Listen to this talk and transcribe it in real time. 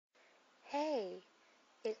Hey,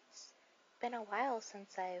 it's been a while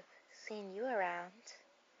since I've seen you around.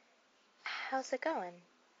 How's it going?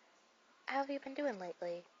 How have you been doing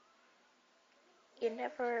lately? You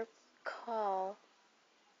never call,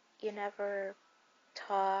 you never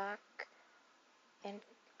talk, and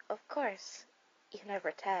of course, you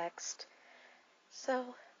never text.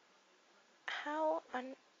 So, how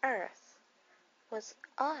on earth was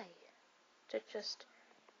I to just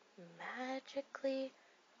magically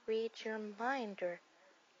read your mind or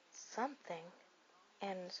something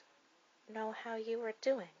and know how you were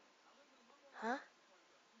doing? Huh?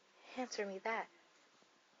 Answer me that.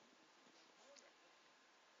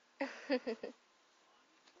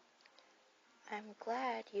 I'm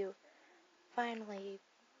glad you finally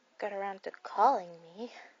got around to calling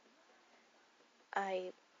me.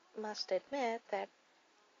 I must admit that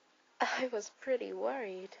I was pretty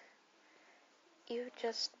worried. You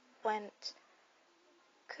just went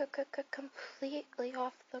completely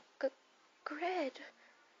off the grid.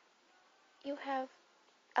 You have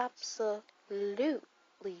absolutely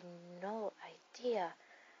no idea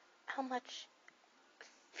how much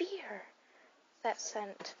fear that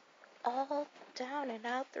sent all down and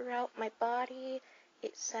out throughout my body.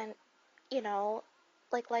 It sent, you know,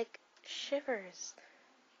 like shivers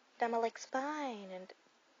down my like spine, and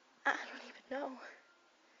I don't even know.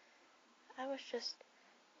 I was just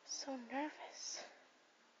so nervous.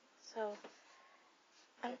 So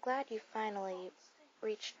I'm glad you finally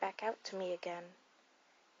reached back out to me again.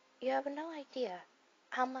 You have no idea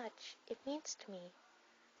how much it means to me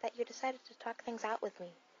that you decided to talk things out with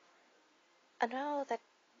me. I know that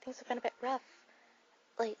things have been a bit rough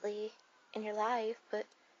lately in your life, but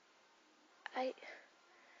I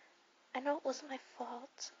know it wasn't my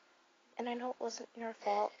fault, and I know it wasn't your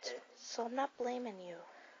fault, so I'm not blaming you.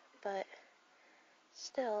 But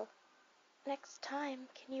still, next time,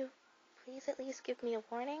 can you please at least give me a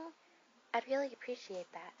warning? I'd really appreciate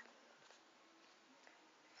that.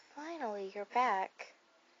 Finally, you're back.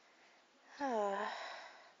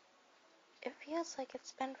 It feels like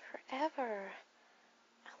it's been forever.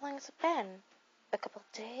 How long has it been? A couple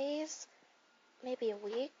days? Maybe a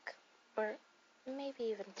week? Or maybe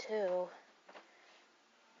even 2?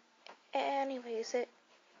 Anyways, it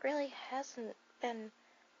really hasn't been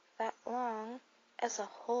that long as a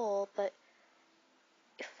whole, but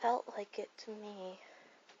it felt like it to me.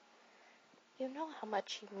 You know how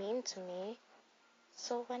much you mean to me,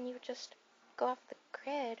 so when you just go off the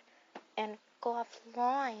grid and go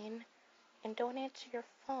offline and don't answer your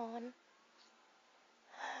phone,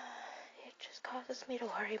 it just causes me to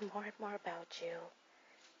worry more and more about you.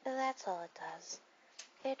 That's all it does.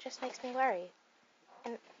 It just makes me worry.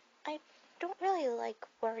 And I don't really like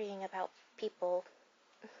worrying about people.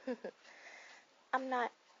 I'm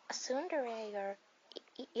not a tsundere or,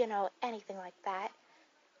 anything like that.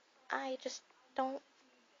 I just don't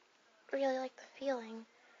really like the feeling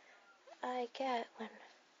I get when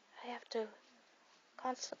I have to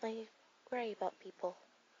constantly worry about people.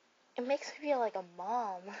 It makes me feel like a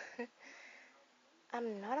mom.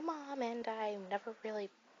 I'm not a mom, and I never really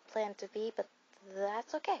planned to be, but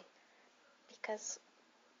that's okay. Because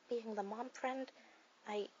being the mom friend,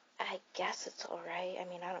 I guess it's alright. I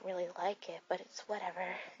mean, I don't really like it, but it's whatever.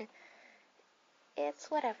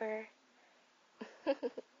 It's whatever.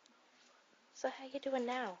 So how you doing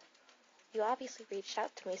now? You obviously reached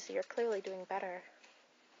out to me, so you're clearly doing better.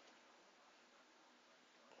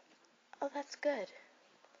 Oh, that's good.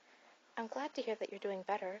 I'm glad to hear that you're doing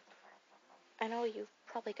better. I know you've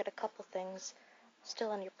probably got a couple things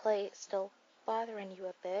still on your plate, still bothering you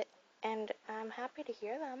a bit, and I'm happy to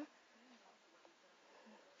hear them.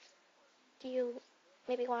 Do you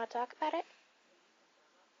maybe want to talk about it?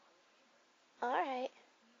 Alright.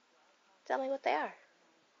 Tell me what they are.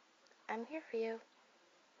 I'm here for you.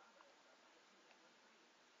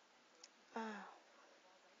 Oh.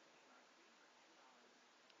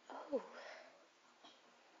 Oh.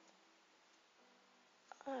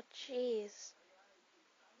 Oh, jeez.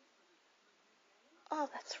 Oh,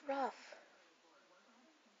 that's rough.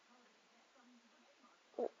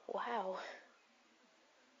 Wow.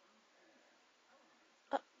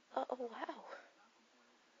 Uh, oh, wow.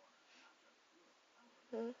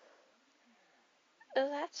 Hmm. Oh,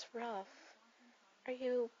 that's rough. Are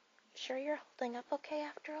you sure you're holding up okay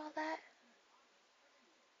after all that?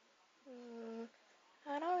 Hmm.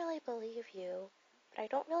 I don't really believe you, but I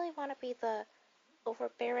don't really want to be the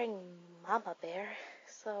overbearing mama bear,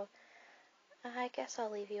 so I guess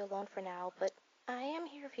I'll leave you alone for now, but I am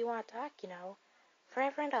here if you want to talk,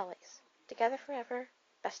 forever and always. Together forever,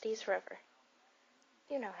 besties forever.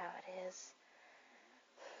 You know how it is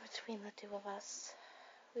between the two of us.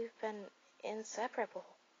 We've been inseparable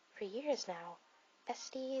for years now.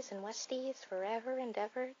 Besties and Westies, forever and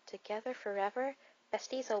ever, together forever.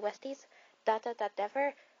 Besties, oh Westies,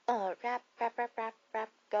 dever. Rap,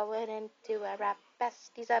 going into a rap.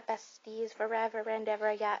 Besties, besties, forever and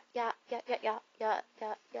ever. Yeah.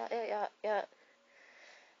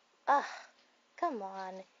 Ugh, come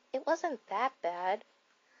on. It wasn't that bad.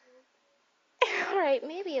 Alright,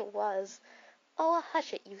 maybe it was. Oh,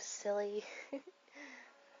 hush it, you silly.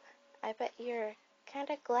 I bet you're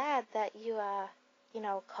kinda glad that you,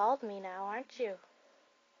 called me now, aren't you?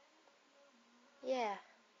 Yeah.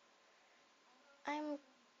 I'm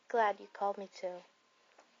glad you called me too.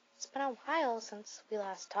 It's been a while since we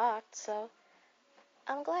last talked, so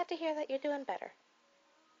I'm glad to hear that you're doing better.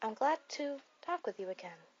 I'm glad to talk with you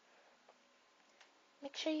again.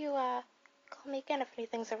 Make sure you, call me again if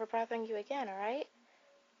anything's ever bothering you again, alright?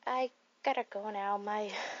 I gotta go now.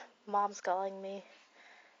 My mom's calling me.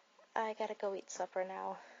 I gotta go eat supper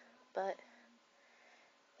now. But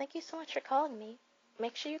thank you so much for calling me.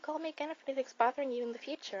 Make sure you call me again if anything's bothering you in the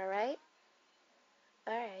future, alright?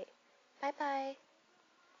 Alright. Bye-bye.